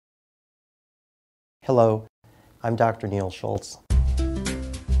Hello, I'm Dr. Neal Schultz.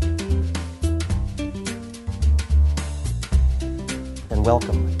 And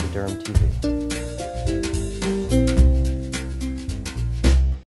welcome to DermTV.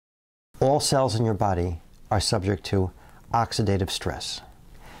 All cells in your body are subject to oxidative stress.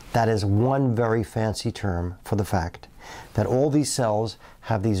 That is one very fancy term for the fact that all these cells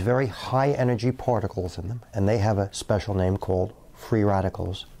have these very high energy particles in them, and they have a special name called free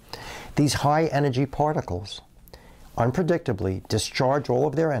radicals. These high energy particles unpredictably discharge all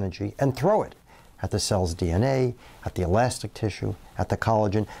of their energy and throw it at the cell's DNA, at the elastic tissue, at the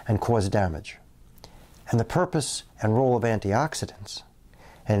collagen, and cause damage. And the purpose and role of antioxidants,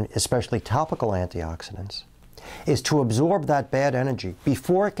 and especially topical antioxidants, is to absorb that bad energy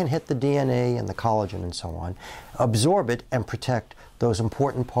before it can hit the DNA and the collagen and so on, absorb it and protect those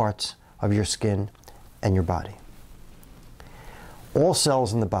important parts of your skin and your body. All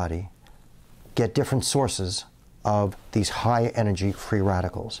cells in the body get different sources of these high energy free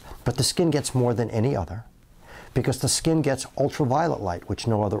radicals, but the skin gets more than any other because the skin gets ultraviolet light, which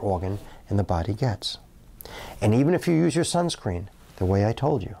no other organ in the body gets. And even if you use your sunscreen the way I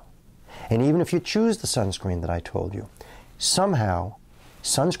told you, and even if you choose the sunscreen that I told you, somehow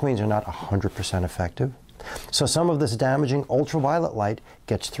sunscreens are not 100% effective. So some of this damaging ultraviolet light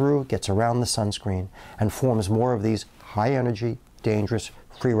gets through, gets around the sunscreen, and forms more of these high energy, dangerous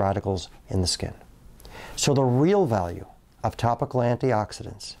free radicals in the skin. So the real value of topical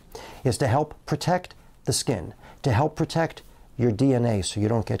antioxidants is to help protect the skin, to help protect your DNA so you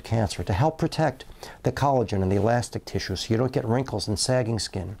don't get cancer, to help protect the collagen and the elastic tissue so you don't get wrinkles and sagging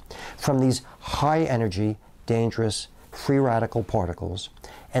skin from these high energy, dangerous free radical particles,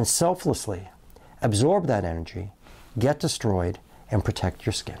 and selflessly absorb that energy, get destroyed, and protect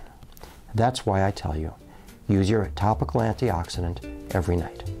your skin. That's why I tell you, use your topical antioxidant every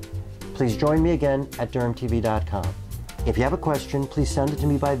night. Please join me again at DermTV.com. If you have a question, please send it to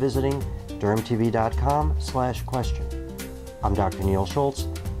me by visiting DermTV.com/question. I'm Dr. Neal Schultz,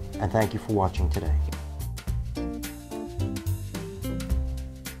 and thank you for watching today.